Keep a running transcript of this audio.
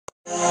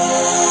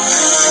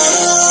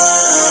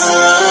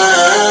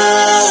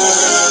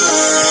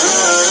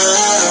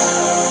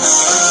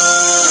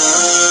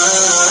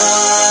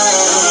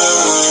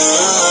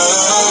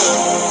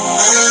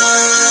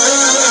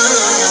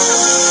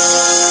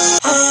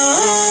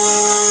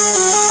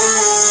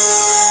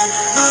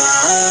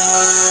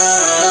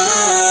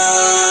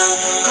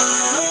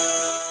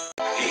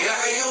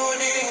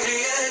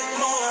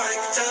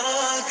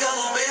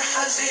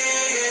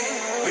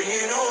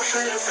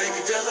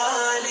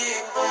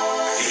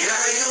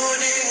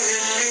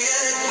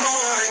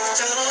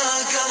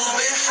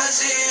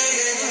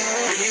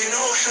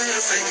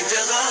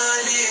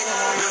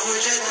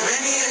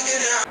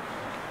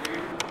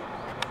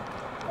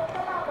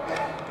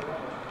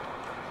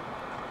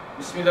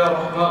بسم الله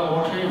الرحمن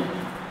الرحيم.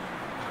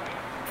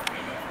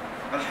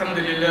 الحمد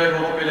لله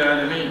رب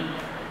العالمين،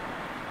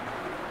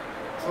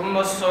 ثم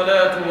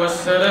الصلاة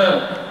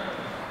والسلام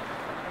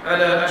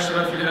على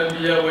أشرف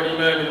الأنبياء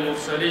وإمام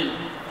المرسلين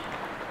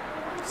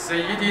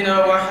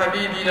سيدنا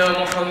وحبيبنا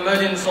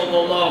محمد صلى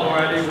الله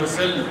عليه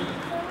وسلم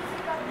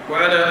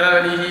وعلى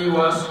آله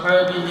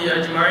وأصحابه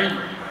أجمعين.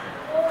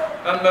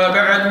 أما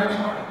بعد،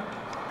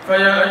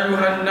 فيا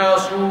أيها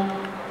الناس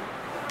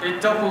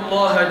اتقوا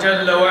الله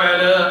جل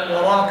وعلا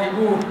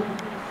وراقبوه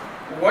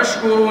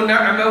واشكروا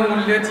نعمه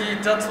التي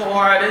تطرأ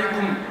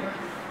عليكم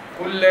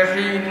كل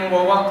حين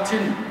ووقت،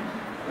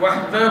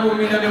 واحذروا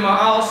من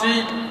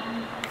المعاصي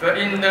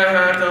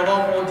فإنها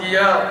تضر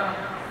ديار،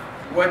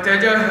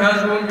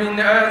 وتجهزوا من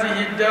هذه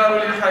الدار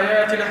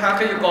للحياة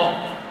الحقيقة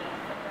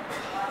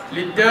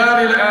للدار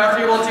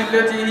الآخرة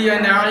التي هي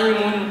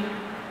نعيم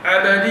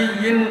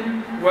أبدي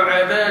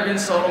وعذاب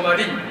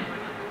سرمدي.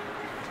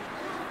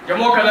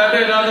 جموك لا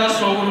دي لا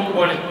صور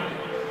قولي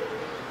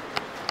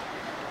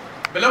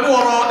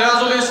بلبورو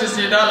دازولي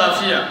سيدا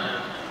لافيا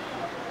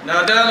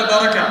نادا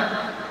البركة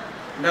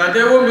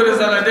نادا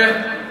ومرزالة ده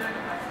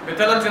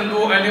بثلاث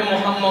دو أن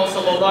محمد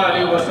صلى الله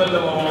عليه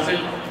وسلم ومصي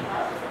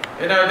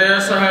إنا ده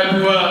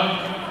سهلوا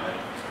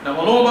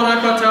نملو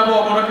بركة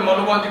تابو بركة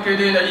ملوان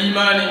تكيدين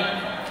إيماني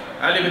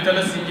علي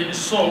بثلاث سيجي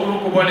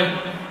صور قولي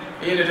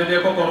إيه تدي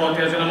كوكورو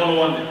تيزنا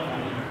ملوان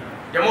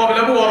جموك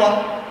بلبورو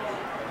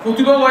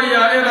kutuba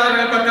waya era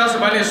na patas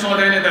bani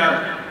sode ne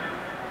dar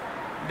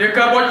de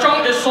ka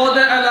bochon e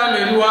sode ala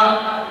merua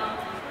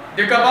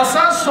de ka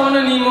basa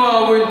sone ni mo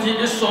awenti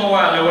e so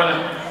wala wala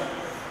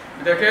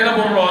de ka na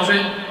borroze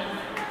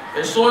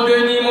e sode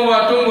ni mo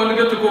wato ngon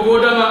ga to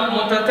godama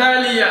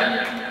mutataliya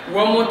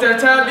wa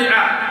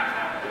mutatabi'a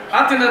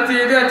atina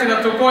tide atina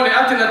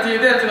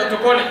to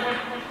kone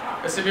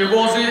esibi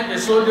bozi e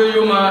sode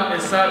yuma e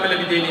sabele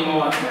bideni mo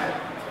wato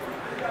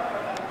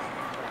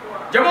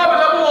jama'a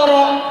la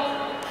boro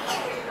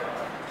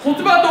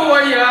khutba do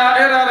waya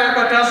era re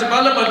patas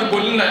bala bad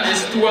bolna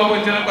estuwa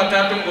wontina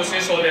patatum go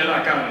se sode la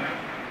kam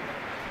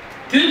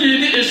tigi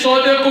di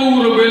esode ko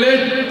urobele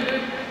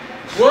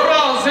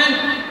worazi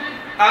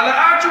ala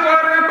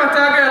atuware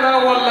pataga la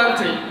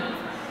wallante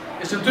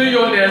esutu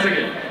yonde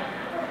azege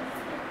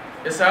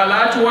esala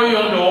atuwon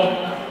yondo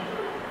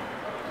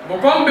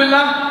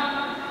bokombela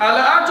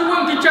ala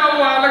atuwon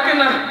kichawa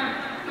lakina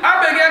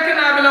abege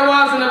kina bila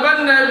wazna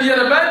banna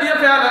biya badiya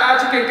fa ala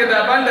atiken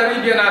kada banda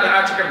ribiya na ala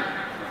atiken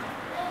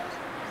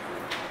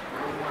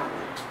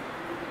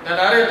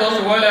ناري توس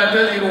ولا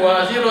تزر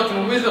وازرة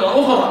وزر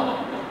أخرى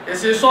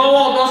إسي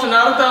صوّا توس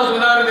نارتا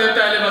زنار ده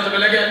تالي بس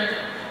بلغة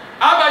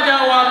أبجا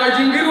واقع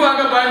جنگير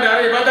واقع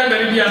بانداري بدن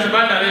داري بياس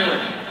بانداري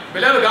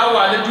بلغة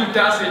غاوة على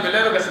جوتا سي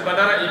بلغة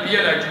سبادارا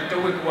إبيا لا جوتا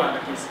وكوا على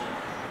كيس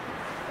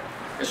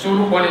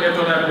السورو بني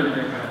إتونا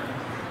بلغة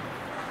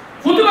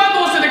خطبة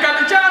توس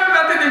دكان تشار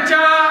ناتي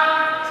تشار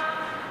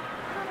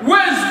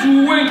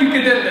وزو وين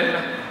كيكدن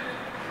لنا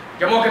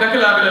جمو كده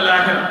كلا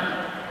بالآخرة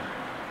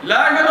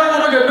لا كده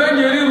ورقة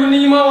بنجري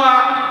رنيمة وا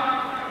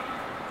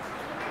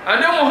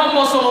أنا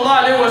محمد صلى الله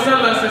عليه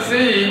وسلم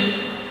سسي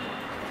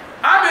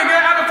أبغى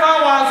أرفع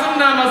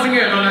وازمنا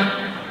مزنجلنا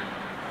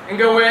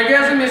إنك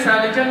ويجز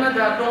مثال جنة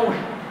دا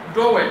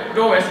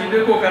دوه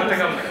سيدكو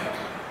كرتكم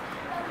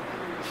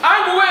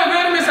أبغى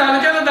ويجز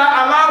مثال جنة دا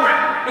علاوة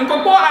إنك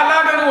قو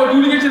علاوة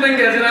ودولي كذا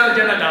إنجازنا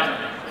الجنة دا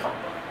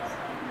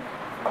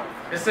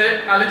بس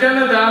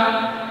الجنة دا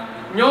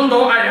نيون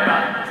دو أيبا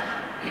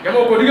كم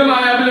كوديك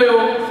ما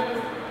يبليو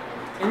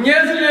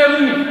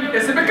nyezlemu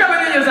esebeka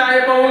bane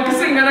yezaye ba won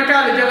kisinga na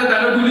kale jala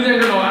da duli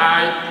nyanga no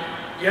ay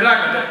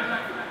yeraga da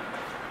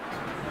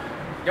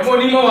yamo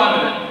ni mo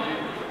wala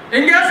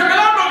inga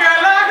sebela do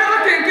gala gara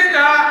kenke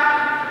da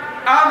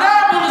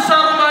adabul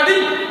sarmadi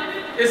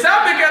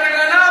esabe kana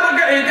na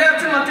ruga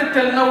edet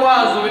matitel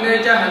nawazu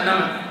ne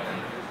jahannam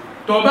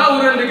to ba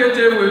wuren diga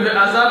tewe be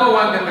azaba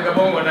wanda daga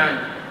bon wadai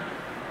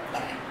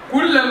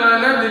kullama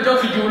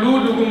nadjat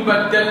juluduhum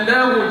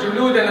badalnahu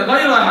juludan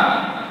ghayraha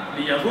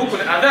ليذوقوا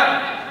العذاب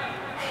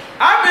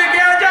أبيك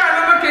يا جعل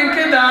مكان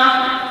كده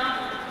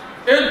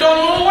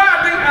الدنو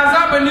وعد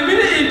العذاب نمين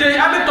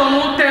إيدي أبي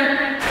تنو تن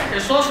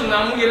الصوص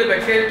نامو يلي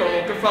بكي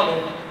تنو كفالو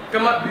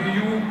كما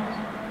بيو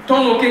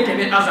تنو كي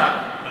كني عذاب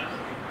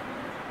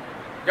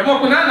جمع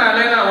كنا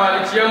نعلينا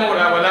والكيام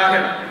ولا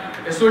هنا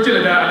السوچ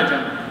لدى على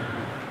جنة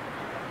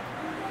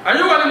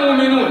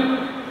المؤمنون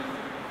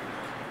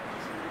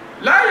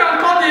لا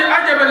ينقضي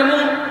عجب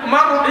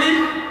المرء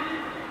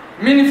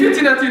من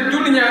فتنة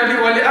الدنيا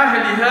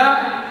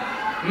ولأهلها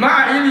مع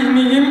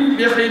علمهم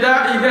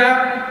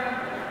بخداعها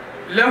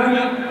لهم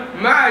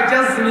مع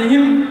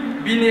جزمهم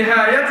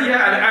بنهايتها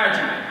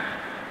العاجل.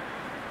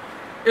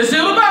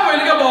 إسيرو باوي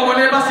نيجا بابو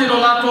نيبا سيرو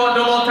لا تو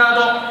دلو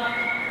تادو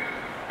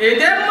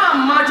إدم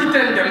ما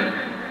تندم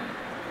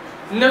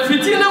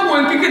نفتينا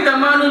وانكي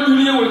تمانو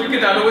دنيا وانكي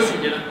تالو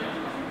وسنجنا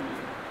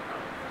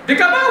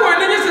دكاباوي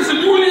نيجا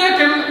سسدوليا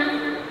كم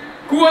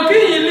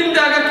كوكي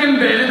يلنداغا كم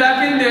بيلي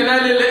لكن دينا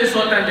للي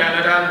إسوطان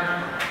جانا دان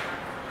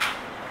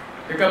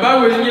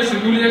دكاباوي نيجا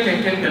سدوليا كم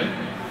كندم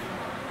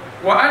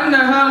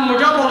وأنها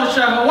مجرد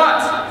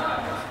الشهوات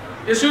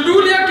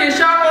إسدوليا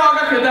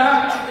كشاقوا كدا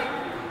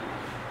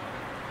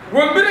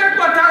وبرك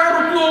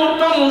بتعرفوا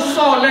توم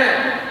صالح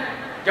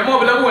جماعة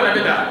بلغوا ولا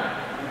بدا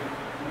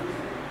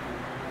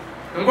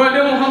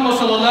نقول محمد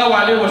صلى الله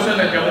عليه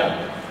وسلم جماعة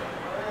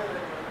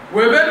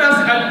وبرس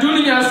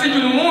الدنيا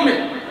سجن المؤمن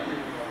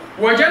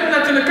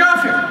وجنة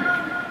الكافر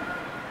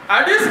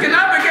حديث كنا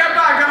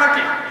بكبا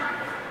كلك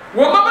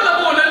وما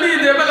بلغوا للي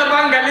ده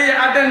بلغان قالي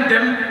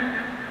أدندم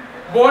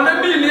بونا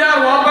مليار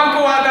وابانك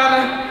وادانا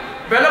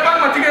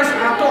بلغان ما تيجي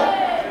سرطو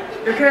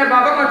إكه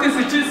بابا ما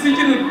تيجي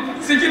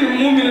سجن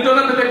المؤمن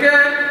دونا بتكه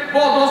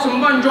بعض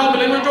سمبان جواب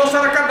لأنه جو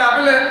سرقة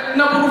دابله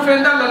نبرو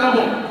فندان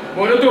لنبو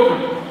بونا دوبل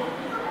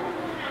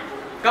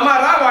كما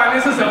رأوا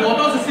أنيس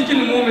سبوتو سجن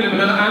المؤمن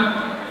بلنا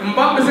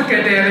مبام بس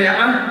كديريا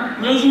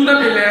نيوزونا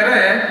بليره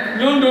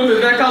نيوندو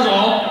بذكازو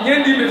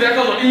نيندي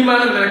بذكازو إيمان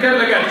بذكر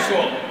لقى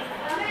لسوا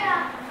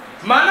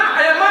mana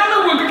ay mana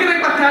wonto kire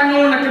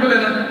batanyo na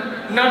kibelena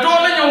na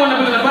dole nyo wona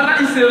belena bana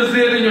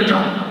isezere nyo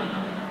jom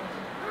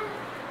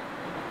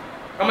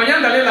kama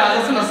nyanda lela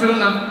asana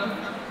sirna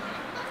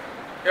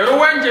ero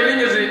wanje ni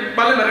nyezi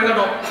bale na renga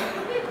do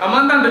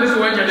amanda ndele so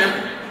wanje de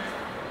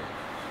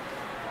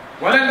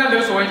wala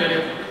ndele so wanje de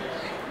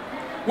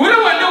wura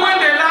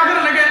wande la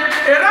gara nage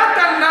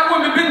erata na wo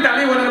mi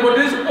bindali wona bo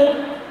des o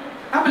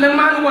abele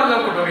manu wala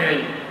ko do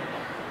yayi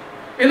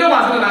ina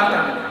wasana na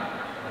ata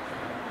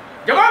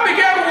jama'a bi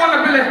kɛra wala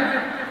bele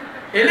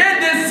ele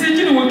de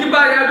sijin wo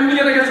kiba ya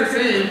duniya daga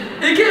sese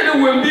ike da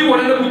wambi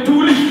wala da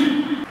butuli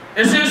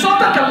e se so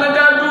ta kala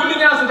da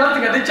duniya su da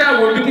tinga da cha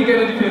wo bi kike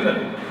da dipeza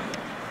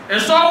e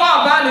so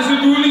wa ba ni su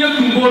duniya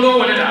tumbolo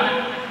wala da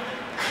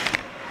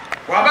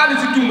wa ba ni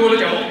su tumbolo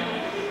jamo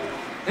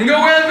inga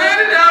we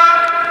veri da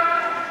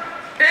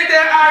ide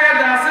aya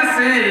da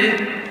sese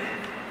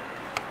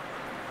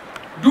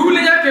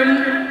duniya kem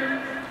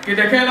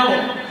kida kana bo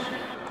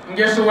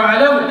inga su wa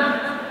alamu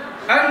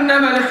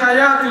أنما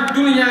الحياة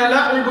الدنيا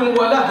لعب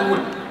ولهو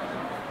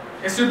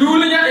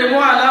السدولية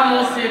إمو على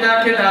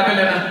موسيدا كده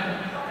بلنا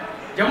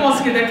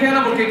جموس كده كنا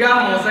بكجا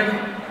موسك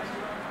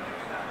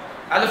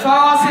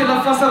الفاصل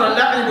فصل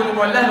لعب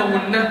ولهو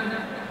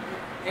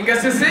إنك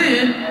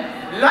سسي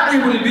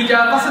لعب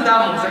بيجا فصل دا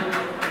موسك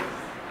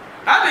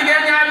أبي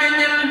جاني على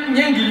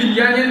نينجلي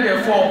يعني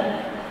نفو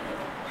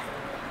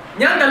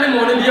نيانغالي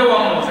مولي بيوا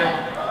موسك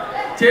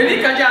تاني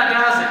كجا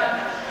داسي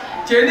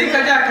تاني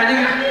كجا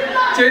كجا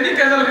cheni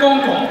kazal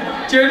konko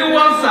cheni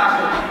wansa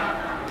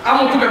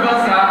amu kube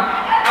basa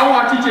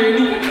awati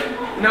cheni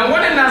na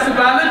wone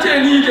nasibana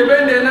cheni ke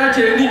bende na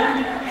cheni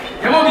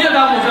yamo biya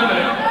da mu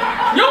zamare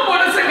yombo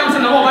na se kamsa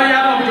na bo ba ya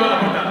ba jola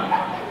bota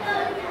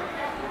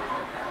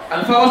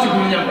alfa wasu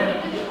dunya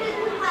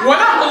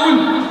wala hawun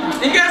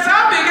inga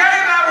sabe ga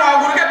ina wa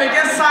gurga be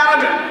ke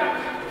sarada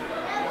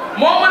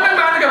mo man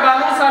na ga ba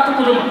no sa tu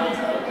kuduma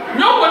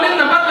yombo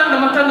na ballan na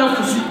matan na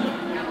fusi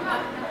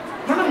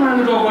mana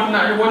mana do wonna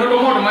e wona do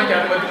modo ma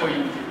jaatu mati moyi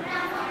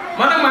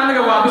mana mana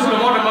ga wa bisu do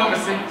modo ma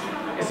ngase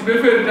esbe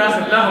fe da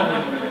sallahu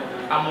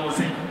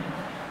amose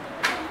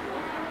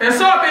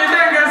eso be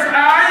dengas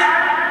ay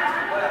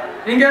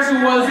ingas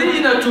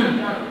wazinatun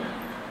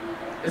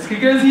eski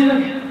gazina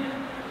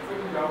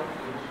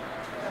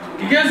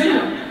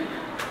gazina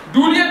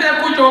dunia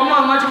da ko jo ma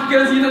ma ci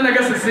gazina na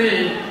ga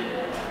sese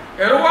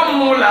erwa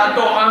mo la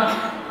do an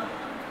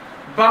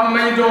bam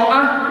may do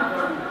an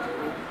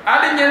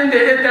ali nyende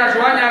etage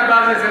wanya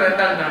base sere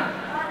tanda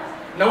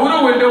na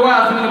wuro wende wa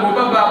asuna bo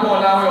baba ko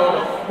la wo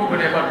ko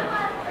bune ba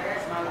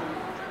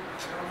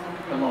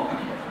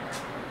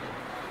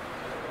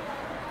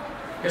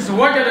yesu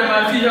wajada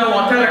ma fiha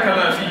wa taraka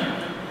ma fiha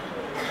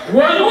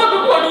wa yuwa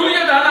ko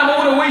duniya da na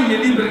mawuro wai ne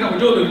din berka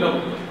jodo no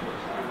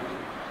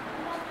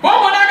bo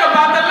mo na ga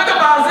ba ta ga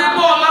ba se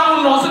bo la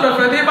no so da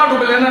fede ba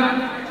do belena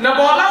na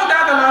bo la da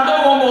da na do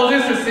wo mo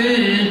se se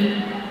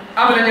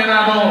abele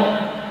nyana do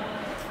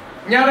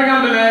nyara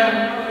gambele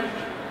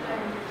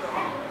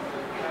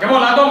jamo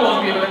la do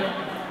mo biele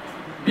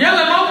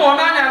biele mo ko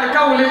na nya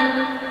ka wule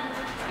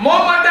mo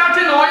ma da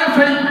ti no ya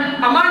fei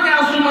amanya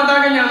asu ma da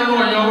ga nya no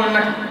yo won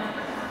nak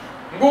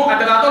ngo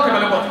adala to ke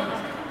bele bot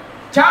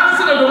chance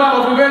na do ma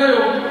ba bele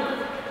yo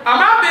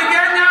ama be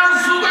ga nya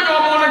asu ga yo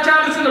mo na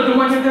chance na do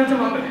ma nya ta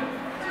ma bele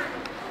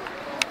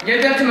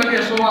nya ta ma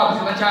ke so wa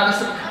na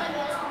chance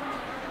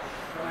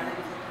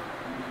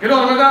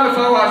gero na da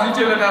fa wa zi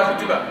ce la da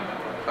futiba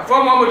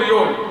afa ma mo de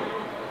yo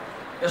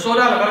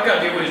soda la barka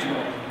de wuri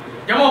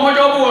jamo mo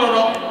jobu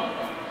woro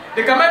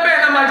de kama be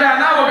na maja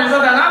na wo be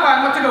zada na wa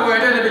mata ga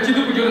wayde ne be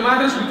cidu ku jul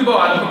madar su tuba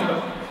wala ko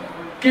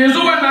ke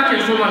zo wannan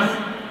ke zo man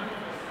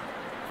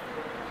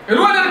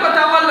ruwan da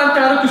ta wallan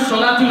tariku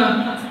salatuna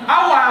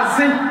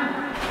awazi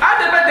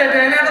ade be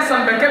de ne da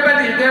san be ke be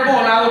de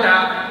bo la oda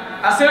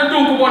asel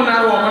dun ku bon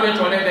na ro ko ne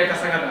chone de ka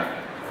sangada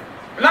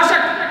la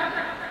shak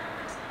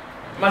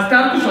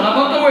mastar ku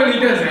salatu to wani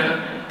de zela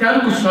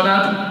tariku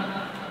salatu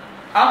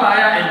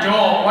abaya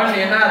enjo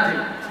wanne na ti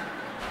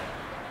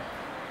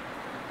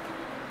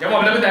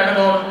jamo bele da ka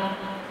do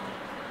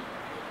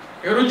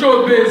eru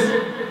cho base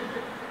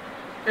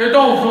e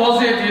do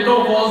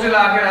vozi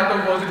la ke na to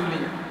vozi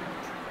dunia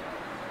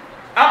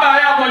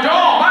abaya bojo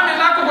mani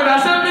na ko da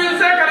se bin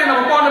se kale na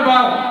ko no ba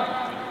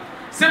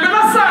se be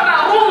na sa na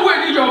ru we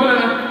ni jo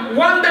bele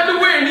wanda du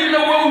we ni lo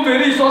wo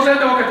veri so se de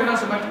ko tina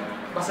se ba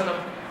basana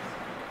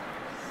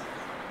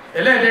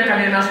ele de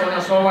kale na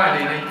so wa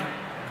de ni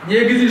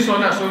nye gizi so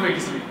na so be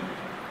gizi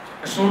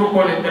so ru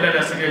ko le ele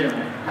da se ge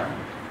jamo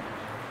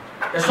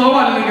e so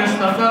wa le ge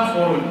stafa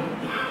forun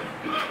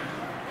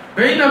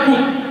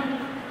bainakum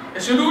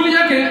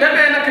esululiya ke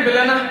debe na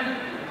kibelana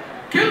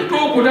kin to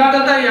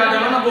kudada ta ya da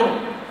mana bor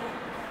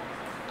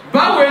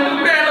ba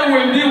wen be na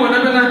wen di wona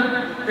bena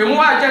e mu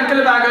ajan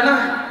kele daga na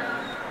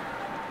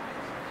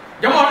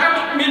jamo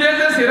am mi de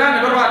se sira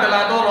ne barwa da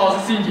la do ro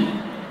sinji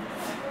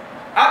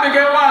abi ge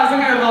wa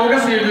zan e rawo ga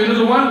se do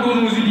no wan do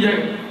muzi biye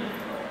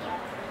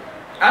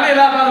ale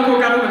la ba ko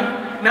karu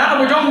na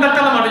na jom da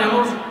kala ma do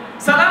no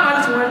salam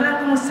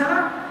alaikum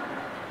assalam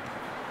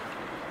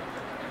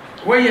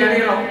waya ni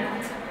ro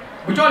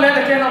bujo le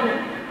de kena bo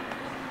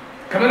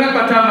kamana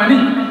pata mani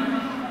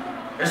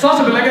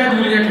esoso belaga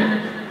dunia ke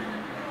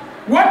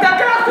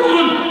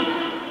watakathurun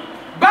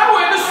bawo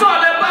ni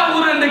sole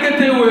bawo rende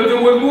kete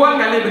we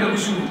buanga le bena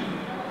busu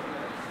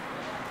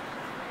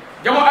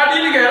jamo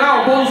adini ke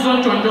ra bo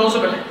zon chonjo so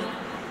bele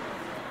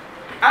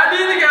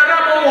adini ke ra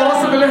bo woro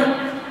so bele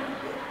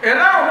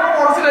era bo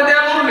woro so de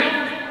amurne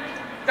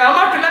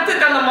kama kilate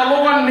dana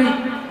malo wanni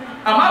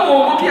ama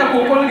wo ko kiya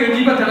ko ko nge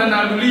diba tana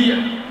na dulia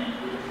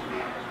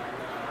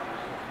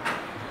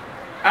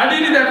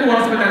adini da ko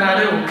wasu da na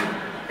rewo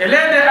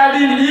elede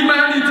adini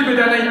imani tibe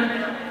da nai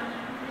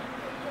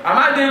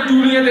ama de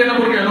duniya de na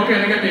burge no ke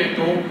ne ke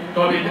to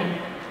be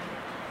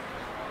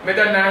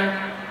medan nai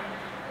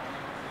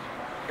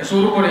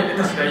esuru ko ne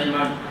ta sida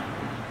imani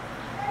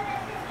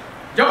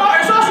jama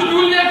esa su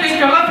duniya ke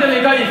kama te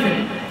le ga ife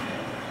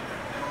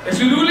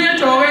esu duniya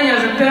to ga ya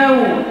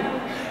zatawo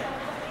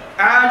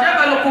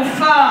ajaba al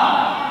kuffar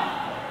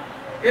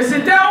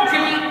esitawo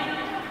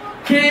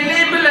ke ne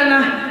bilana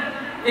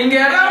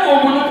ingera wo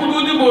bunu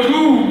kududi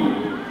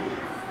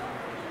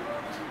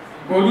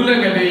bodu la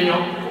ngabe nyo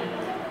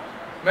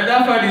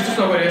madam fa di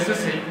so bare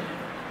sese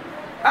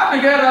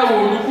abigera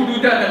wo du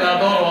kudu da la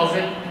do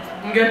roze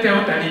ngete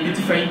o tani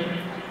biti fai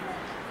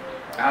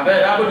abe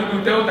abo du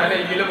te o tani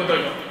ile mo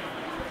tonyo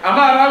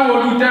ama ra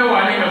wo du te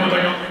wa ni mo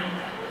tonyo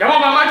jamo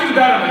mama ti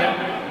dara ma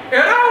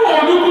era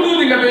wo du kudu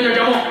ni ngabe nyo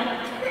jamo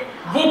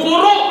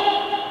bukuru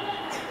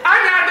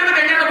anya de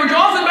de nyana bo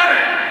joze bare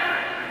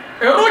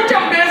eru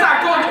chambeza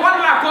ko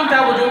wala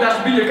konta bo joda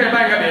sbile kai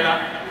ba ngabe la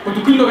ko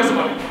tu kindo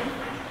kasaba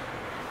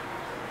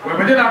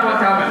وبدل أقوى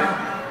تعمله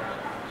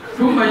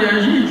ثم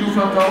يجيج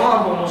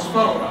فتراه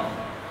مصفرا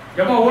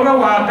جماعة ورا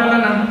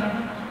وعدلنا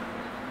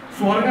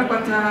فورنا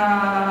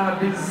بتا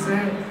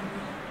بالزين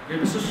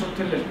يبص الصوت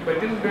اللي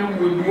بدل بين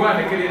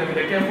ودوان كده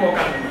بدك كيف فوق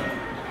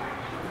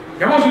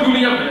جماعة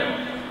سدولي يبلا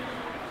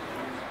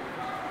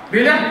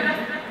بلا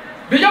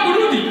بيجا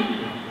بدودي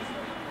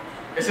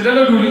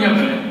إسرائيل دولي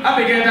يبلا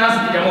أبي كده داس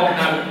جماعة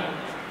نال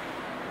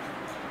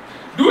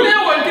دولي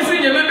أول كسي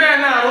يبلا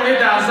بينا روح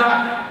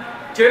داسا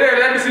chere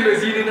la bisi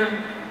mazini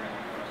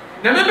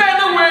na me be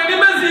no we ni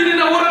mazini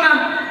na worna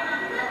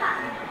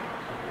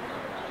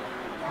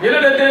yele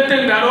de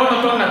tete ngaro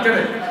na ton na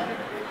tere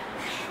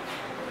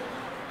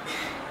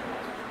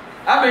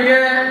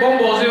abege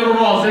bombo zero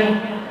rose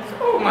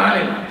o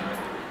mane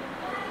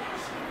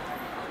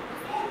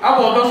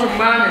abo do su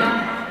mane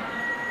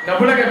na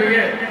bulage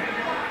bege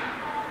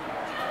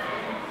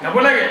na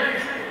bulage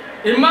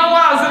imma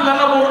wa azil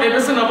na bo e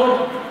bisi na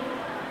bo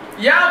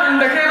ya bin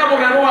da kai na bo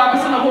na wa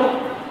bisi na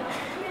bo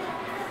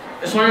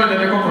soyo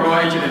de ko ko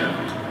ay ci de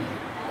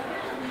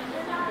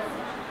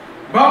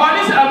baba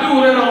ni sa Abu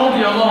Hurairah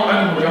radiyallahu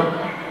anhu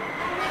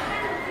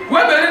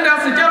wa barina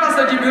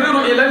sa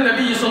Jibril ila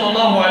an-nabi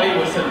sallallahu alayhi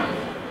wa sallam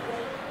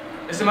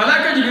isma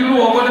malaka Jibril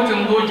wa wala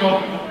tindojo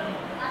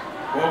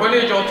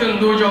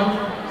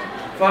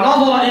fa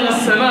nadara ila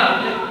as-sama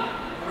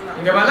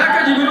inga malaka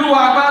Jibril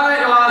wa bala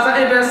wa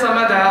za'iba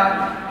samada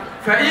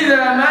fa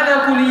idha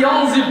malakun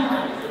yanzib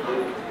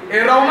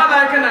iraw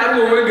malaka na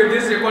ru wa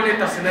gadisi ko ni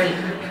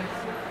tasnai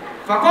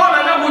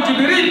فقال له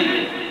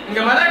جبريل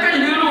إن ملاك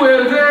جبريل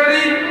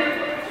ويري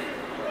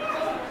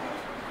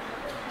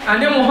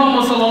أن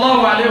محمد صلى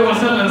الله عليه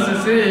وسلم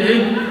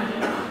سيسيه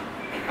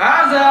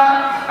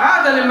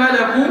هذا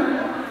الملك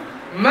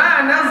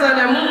ما نزل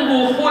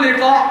منذ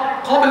خلق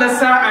قبل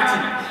الساعة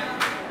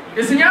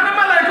إسنيانا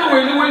ملاك malaika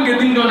wani wanga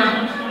dindona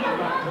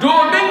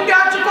domin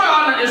ga ci ko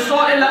ana iso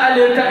ila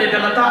aleta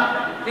idalata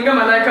inga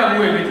malaika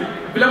mu webe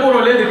bila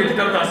boro le de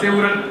kitar ta sai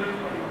wurin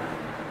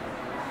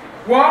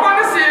wa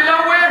ba sai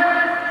lawe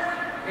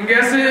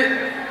inga sai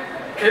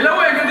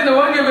ilawe ga dina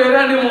wanga be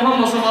rani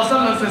Muhammad sallallahu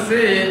alaihi wasallam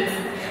sai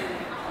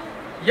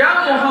ya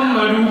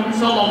Muhammadu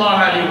sallallahu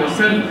alaihi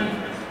wasallam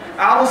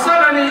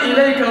arsalani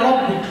ilayka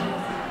rabbuk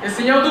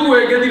isinyadu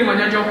we ga dir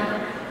manyajo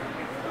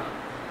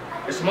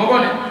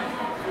ismogone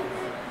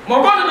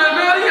mogone be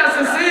beri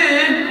asasi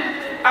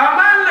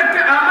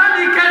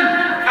amalikan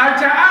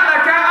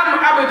aj'alaka am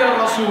abda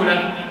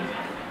rasulan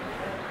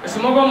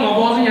ismogon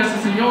mogozi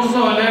asasi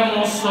nyozo le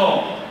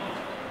moso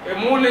e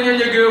mule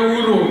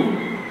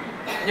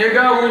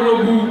nyega wuro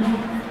bu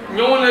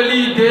nyona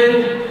lide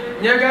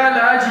nyega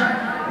laji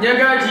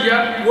nyega jiya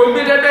wo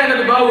bi de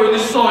na ba wo ni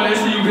so le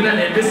si yubina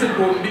e bese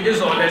ko bi e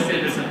so le se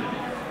bese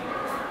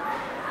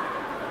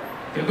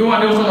ke do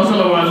ande so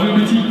so wa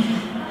zubiti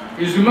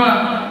izuma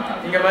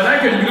inga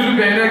malaika jibril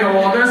be ne ga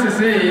wada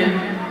se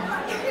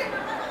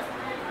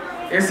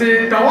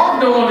ese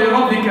tawaddu li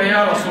rabbika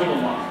ya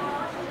rasulullah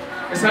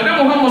esale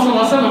Muhammad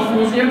sallallahu alaihi wasallam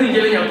fuzi yadi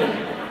gele yato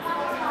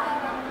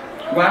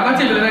wa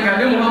amati bele ga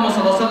ne Muhammad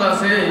sallallahu alaihi wasallam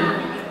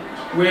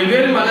se we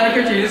ver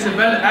malaika ce se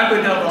bal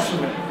abda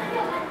rasul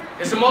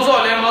ese mozo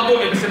le mado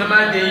e bisena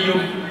ma de yo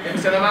e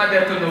bisena ma de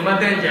to no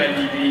madanja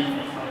libi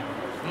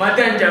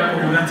madanja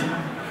ko hulati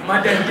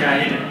madanja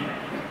ida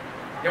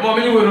ya mo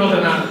mi we ro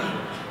na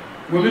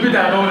we mi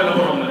da do na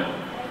borom le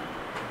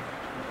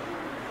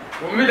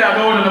we mi da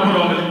do na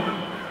borom le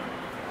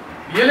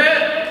yele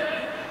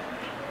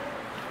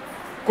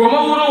koma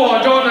wuro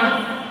wojona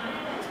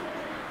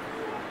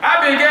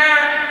abege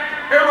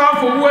ero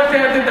afo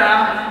wote da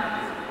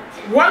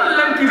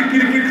wallan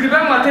kirkir ba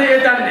mate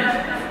edande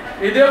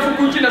ede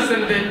fukuci na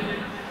sende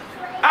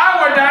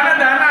awa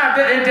dana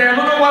de ede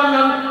no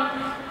wallan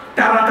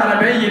tara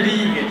be yeli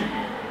yige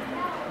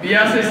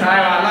biya se sai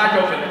ala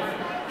jofele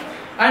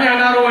anya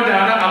na ro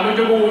dana alo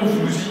jogo wo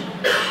fuzi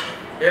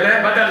ele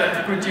badala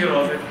tikuci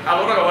rose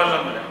alo ro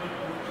wallan mala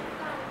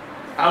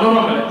alo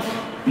ro mala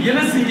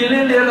yele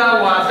singele le la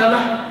wa dala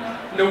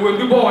ne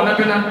webi bo wona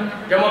bena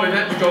jama be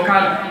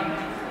jokala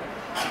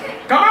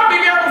kama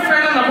bigi ko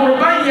fena na boro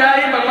ban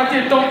yayi ba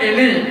mate ton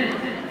ene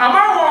ama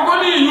wo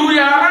goni yu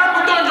ya ra ko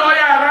ton jo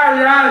ya ra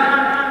ya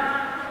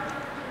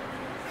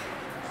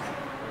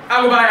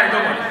abu ba ya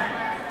don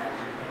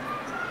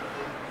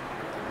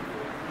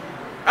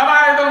aba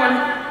ya don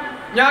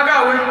nyaga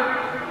we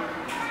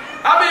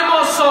abi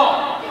mo so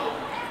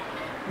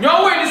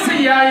nyowe ni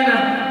si yayi na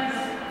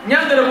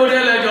nyandere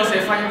modele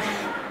Joseph fay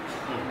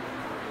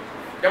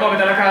jama be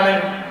dala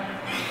kale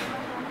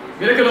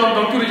bile ke don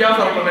docteur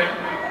Jafar ko me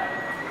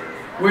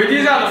we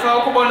diza la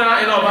fa ko bona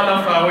ina ba la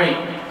fa we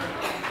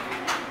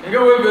nga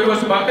we be ro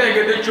ba be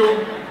ge de cho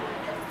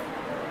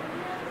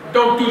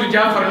docteur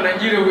Jafar na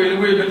jire we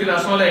be dina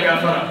so le ga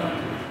fara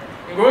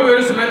nga we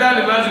be se meda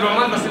le base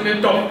roman ba se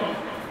me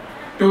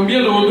to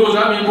bien lo do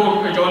za mi bo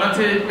ke jona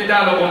te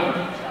meda lo bon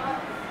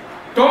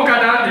ton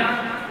kadande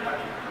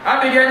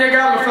abi ge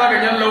nyega la fa ga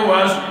nyalla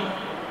wazu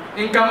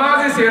in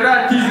kamazi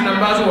sera tizi na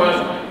bazu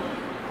wazu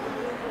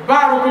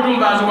baro kudum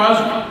bazu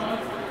wazu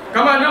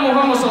kama ne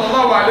Muhammad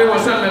sallallahu alaihi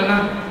wasallam na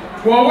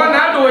wa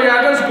wana do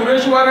ya da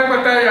kureshi wara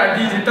kwata ya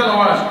diji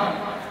talawazu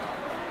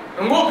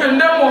ngo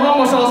kende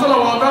Muhammad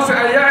sallallahu alaihi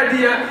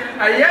wasallam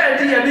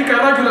ayadi bika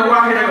rajula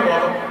wahida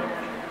gabo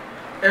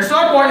eso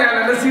ko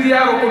nya na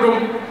siriya ro kudum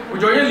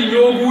ujoye li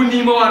nyogu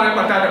ni mo wara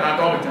kwata da na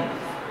to bita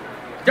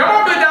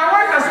jamo be da wa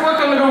ka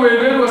soto ngo we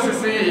ro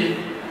sese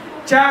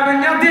chabe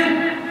nyadi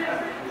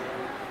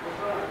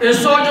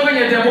eso joga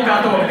nya de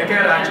buka to de ke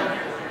rajo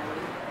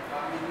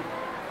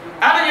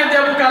ada nya de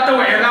buka to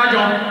e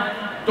rajo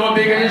to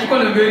be ga shi ko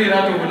le beri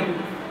rato woni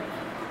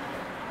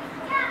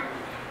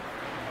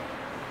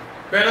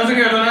be na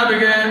singa do na be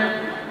ge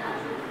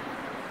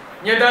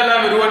nya da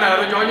la ru na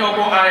ro jonyo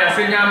ko aya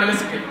se nya mele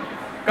sike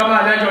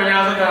kama da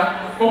jonya saka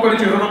ko ko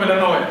ti ro be la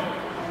no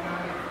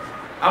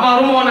ama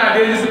ru mo na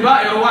de si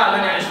ba e ro wa la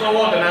nya iso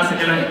wo da na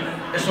sike la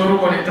iso ru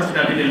ko ne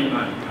tasda bi de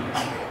iman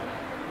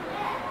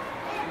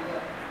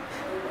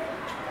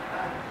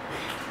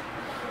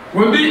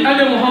وبي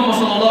أنا محمد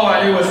صلى الله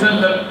عليه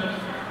وسلم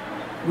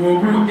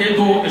وبو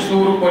إدو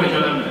إسورو كوني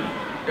جلنا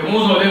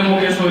كموزو لمو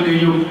كيسو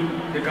ديو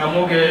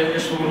كمو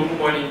كيسورو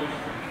كوني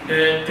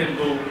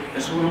تندو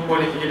إسورو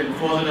كوني كي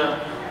بفوزنا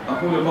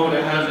أقول قول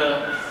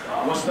هذا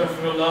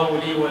واستغفر الله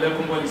لي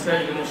ولكم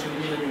ولسائر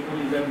المسلمين من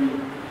كل ذنب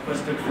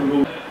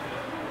فاستغفروه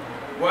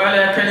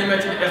وعلى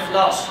كلمة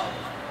الإخلاص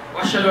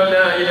وأشهد أن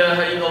لا إله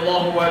إلا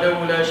الله وحده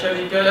لا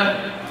شريك له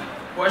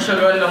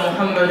وأشهد أن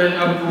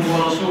محمدا عبده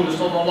ورسوله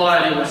صلى الله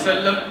عليه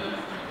وسلم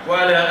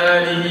وعلى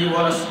آله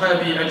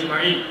وأصحابه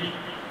أجمعين.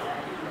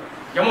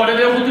 جماعة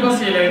ده خطبة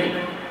سيلاني.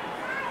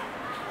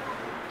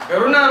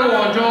 إرنا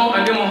روجو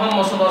أن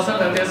محمد صلى الله عليه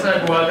وسلم تسا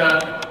قوادا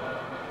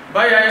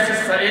بايا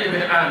سعيد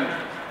بن عامر.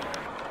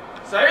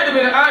 سعيد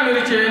بن عامر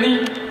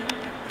تشيني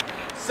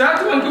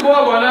ساتون كبوا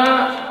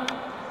ولا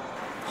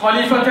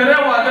خليفة ترى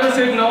وعدنا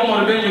سيدنا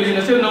عمر بن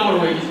جليل سيدنا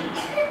عمر ويجي.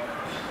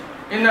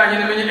 ina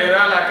nyine mi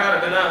era la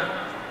kar dana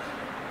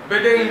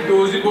beden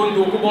dozi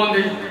bondo ko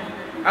bonde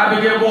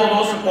abige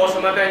bono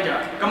support na danja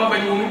kama ba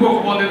ñu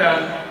ko bonde dal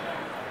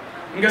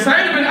nga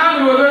Saïd bin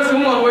Amr wa su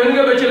mo wo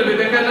nga be ci le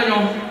beden kan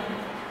ñom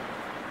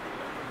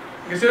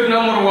nga sir na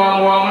mo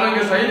wa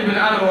nga Saïd bin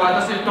Amr wa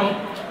tasil tom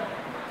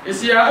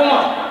isi ya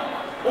Umar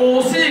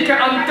usika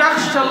an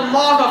takhsha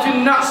Allah fi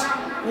an-nas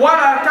wa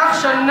la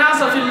takhsha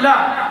an-nas fi Allah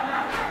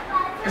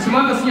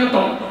isman da sinya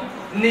tom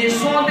ni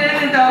sonde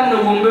ni dar na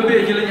wo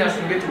be jele nya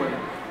singet wa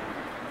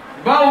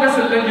bawo ga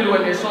sallan jil wa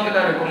ni sonde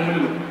dar ko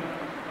mulu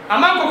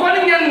amma ko ko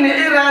ni ngen ni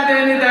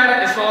irade ni dar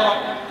isoro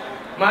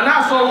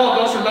mana so wo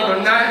do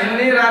sallan na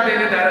ni irade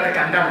ni dar da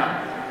kandama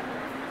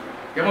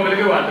ya mo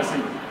belege wa tasi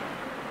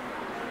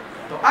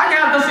to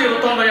anya tasi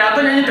to ndo ya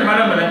to ni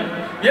tamara male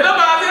yela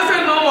ba ze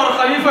se no mor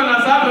khalifa na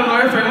sa no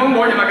e fe mo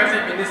mo ya magasi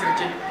ministry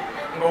chi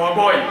ngo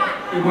boy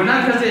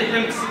ibuna ka se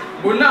hims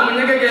buna mo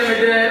nyege ge me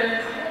de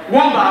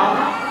wamba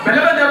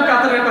belebe de ka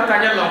tare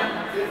patanya lo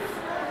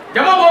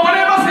jama bo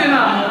bane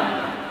basina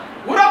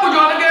ura bu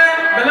jonge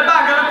beleba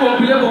ga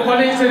komple bo ko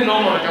ni se no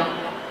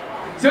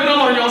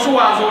mor nyo so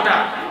wa zo da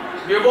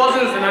be bo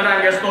sin sina da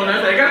nge stone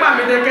e ga ma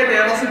mi de ke de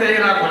rosi de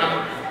ira ko na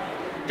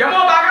jama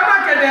ba ga ma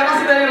ke de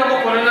rosi de ira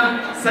ko na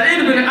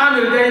Saïd bin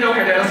Amir de no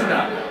ke de rosi da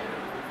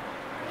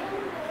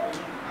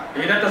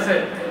ida ta se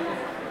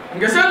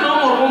nge se no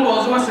mor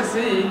bo zo se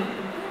se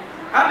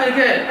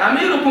abege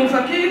amirukum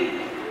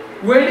fakir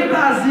weli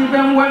bazi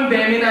ben wan be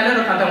mi na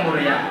le ka ta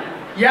muriya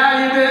ya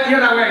yide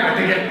yara wa ga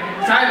tige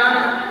sai na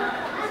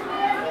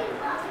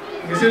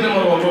gese no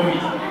mo wo mi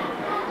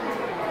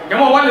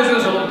jama wale sen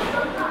so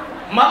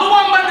madu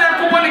wan ba de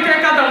ko boni ke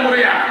ka ta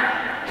muriya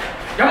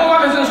jama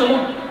wale sen so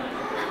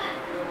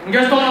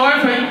ngesto no wa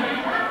fe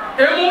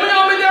e mu mi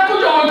o mi de ku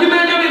jo ki be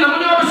ni na mu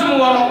no bi sumu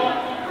waro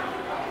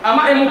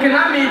ama e mu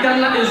kina mi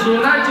dan na e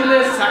zona jile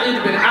Saïd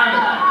bin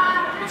Amr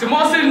it's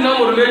mo sin na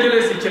mo le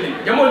jile si chili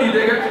jama li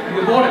de ga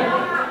ni bore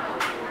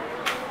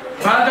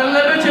بعد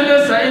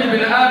النبي سعيد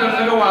بن آدم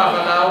نجوا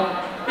فلاو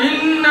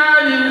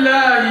إنا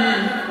لله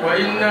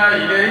وإنا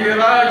إليه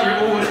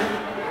راجعون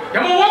يا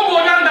مو وقو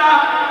جندا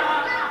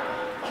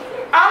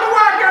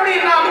ألوا كني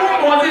نامون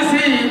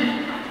بوزيسي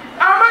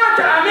أما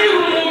أمير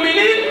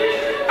المؤمنين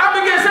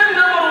أبغى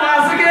سنة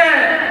مرواسكة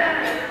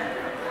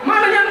ما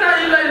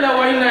نجنا إلا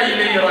وإنا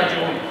إليه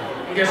راجعون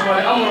إنك سؤال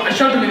الأمر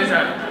أشد من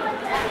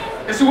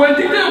ذلك سؤال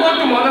تيجي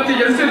وقت ما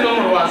نتيجة سنة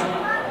مرواسكة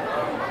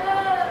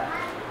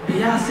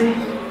بياسي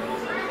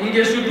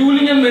inge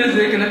suduli nya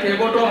menze kana ke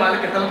goto male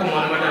ke tal ko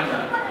mon madanta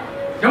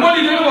jamo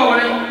li de ko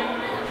wala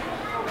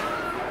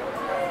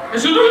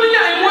suduli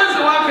nya ay moze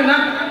wa kana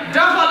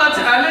dakhalat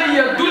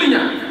alayya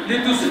dunya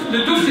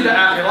litufsid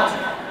akhirat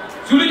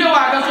suduli nya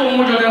wa ga so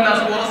mo jodan da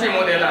so wala se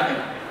mo de la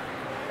kana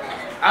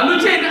alu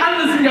che an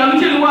si alu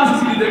che wa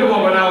si de ko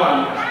wala wa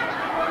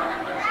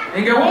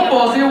inge won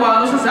bo se wa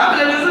no sa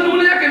bele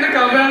suduli nya ke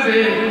ka ba se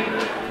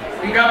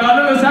inga ba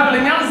no sa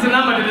bele nya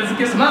zina ma de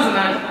ke sma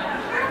zina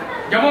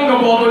jamonga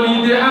bodo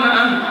linde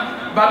ana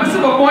ba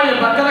bisu ba ko ya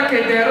batala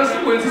ke de rasu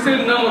ko si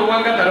na mor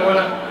wanga dar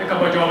wala e ka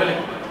ba jobele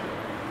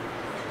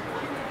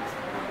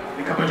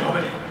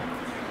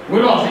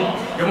wala si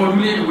jamo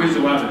duli ko wese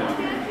wala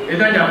e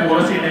da ja ko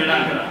si de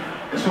la kala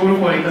e so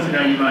ko e ka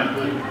sina iman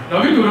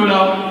no bi duro la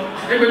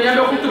e ko nya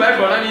do kutu ba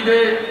ko la ni de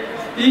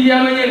i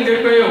ya me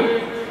nyende ko yo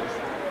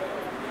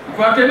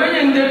ko ke me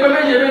nyende ko me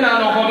je be na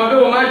no ko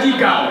do ma ji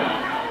ka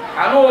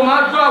alo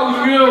ma do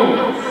awuyo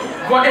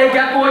ko e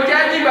ga ko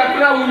jaji ba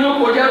kula wunyo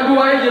ko ja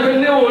duwa e jebe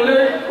ne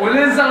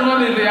ole zanno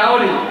me be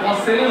awle on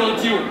sene non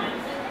tiu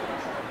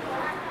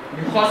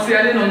ni khosi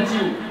ale non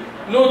tiu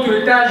no to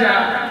etaja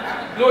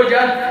no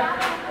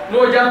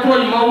ja to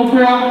ma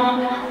ukwa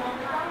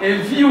e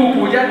vi o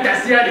ko ja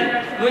tasiale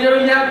no ja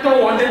nya to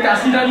wonde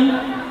tasidani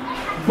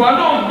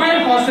vono gbe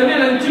ko sene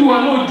non tiu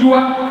no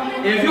duwa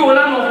e vi o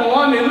la no ko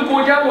wa me no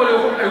ko ja ko le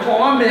ko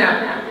wa me ya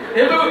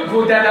e be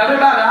go dada be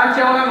ba la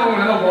cha wa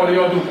no no ko le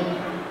yodu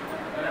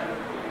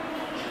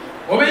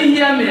obe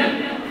hiame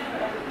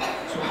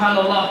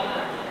subhanallah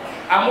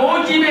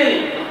amoji be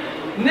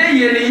ne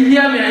yele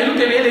hiame ayu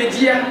ke le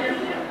jia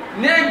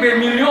ne gbe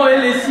million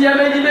ele sia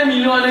be be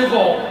million le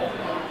go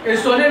et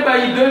so ne ba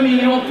 2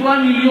 millions 3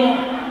 millions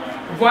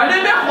voilà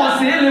be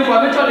conseiller le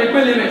voit be to de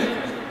pele me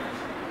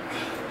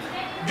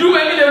juwe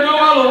mi le do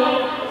walo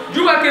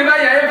juwa ke ba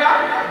ya eva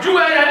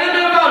juwa ya ne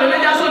be ba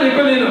le ja so de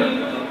pele no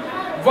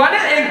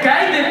voilà et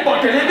gagne de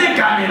porter les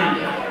caméras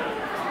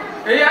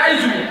et ya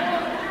ezu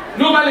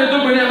no ba le do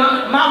bene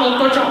ma mo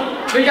tocho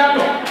be ja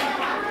to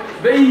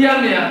be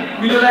hiame ya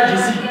mi do la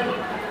jisi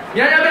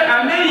ya ya be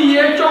ame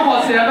ye cho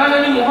ho se ba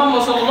ni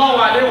Muhammad sallallahu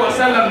alaihi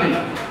wasallam ni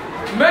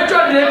me cho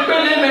de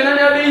pele me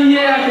na be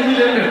ye ya ke ni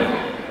le me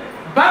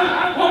ban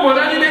ko bo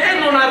na ni be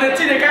eno na de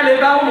ti de ka le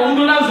ba mo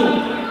ndo na zo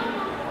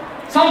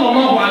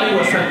sallallahu alaihi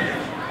wasallam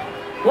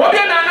wo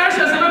be na na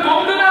she se be ko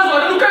ndo na zo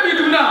ni ka bi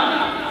duna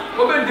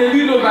o be de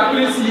ni lo ba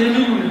pele si ye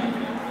ni lu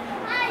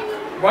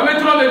wa me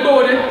tro me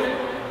go de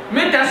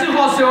me ta si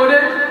ho se o de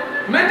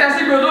me ta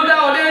si go do da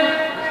o de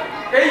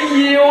e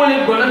ye o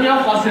le go na mi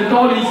ho se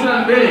to le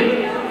islam be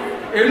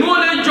e nu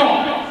le jo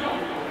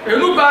et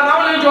nous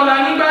parlons les gens là,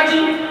 nous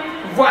bâtis,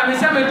 voir mais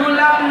ça me donne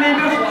là, les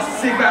deux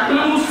c'est pas que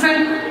nous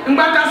sommes une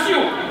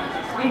bâtation,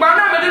 nous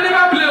parlons mais de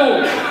pas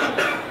bleu,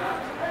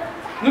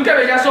 nous qui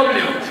avons déjà sauvé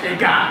les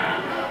gars,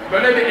 on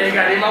avait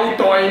égaré ma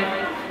outoy,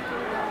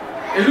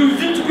 et nous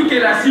vite que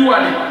la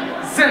siwale,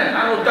 zen,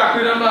 à nos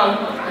d'accord dans ma ou,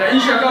 la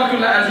ishaka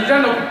que la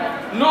azizano,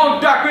 non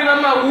d'accord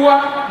dans ma ou,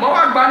 ma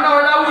ou bana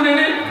là où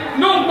n'est,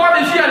 non pas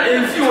de fiel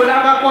et si on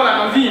l'a pas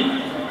la vie,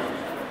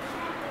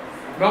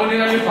 mais on est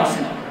dans le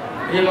facile.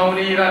 إما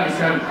ونيرا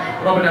مثال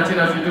ربنا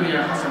اتنا في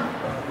الدنيا حسنة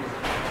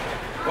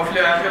وفي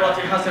الآخرة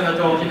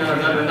حسنة وقنا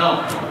عذاب النار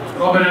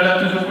ربنا لا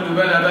تزغ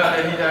قلوبنا بعد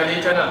إذ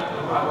هديتنا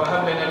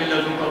وهب لنا من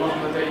لدنك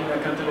رحمة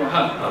إنك أنت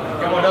الوهاب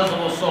كما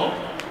نزل الصوم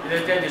إذا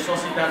كان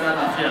صوصي دانا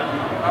نافيا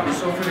أبي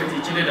سوفرتي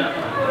جلدا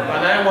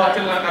فلا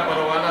يواتل لنا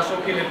بروانا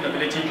سوكي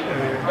لنبلتي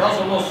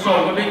نزل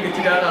الصوم وبين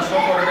تدانا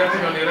سوكر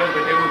نتنا نيران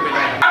بدو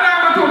بلا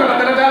أنا أقول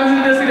لك أنا دارس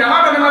الدسيا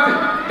ما بدي ماتي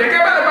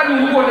دكتور بدي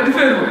بني هو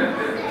ندفعه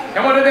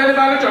يوم ده اللي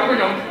بعده شو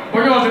كيوم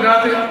بنيو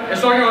زراتي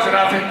إسونيو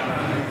زراتي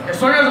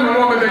إسونيو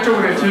زمانو بدي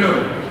تشوفه تشيلو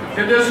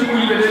تدري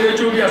سكولي بدي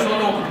تشوفه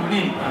أسونو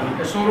كتوني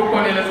إسونو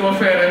كوني لزوم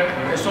فيره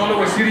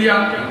إسونو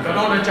وسيريا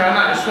كلام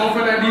بتشانا إسون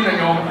فدا دي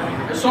نيوم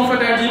إسون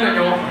فدا دي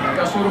نيوم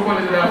كسونو كوني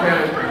زرا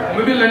فيره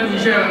ومبين لين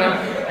نيجيرنا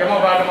يوم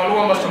بعد ما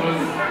لو ما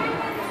سمعني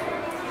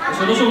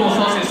إسونو سو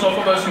مصاص إسون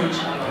فدا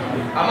سوتي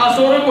أما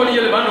سونو كوني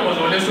يلي بعده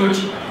بزول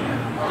سوتي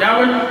يا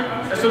وين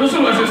إسونو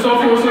سو مصاص إسون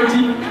فدا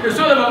سوتي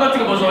إسونو بابا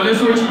تيجي بزول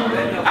سوتي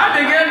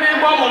adege mi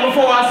bo mo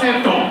fo wa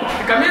sin ton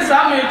kami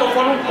sa mi to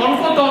fo mo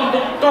fo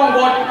ton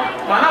go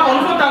mana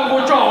mo fo tan go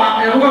cho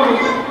wa e ko ko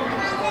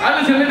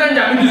ali sin tan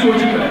ja mi so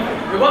ji pe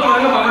e bo ma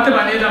ma mate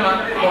ba ne da ma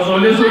mo zo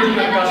le so ji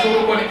ka so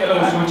ko ni kala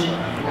so ji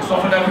so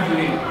fa da ku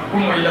ni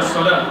kuma ila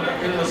salat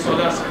inna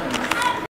salat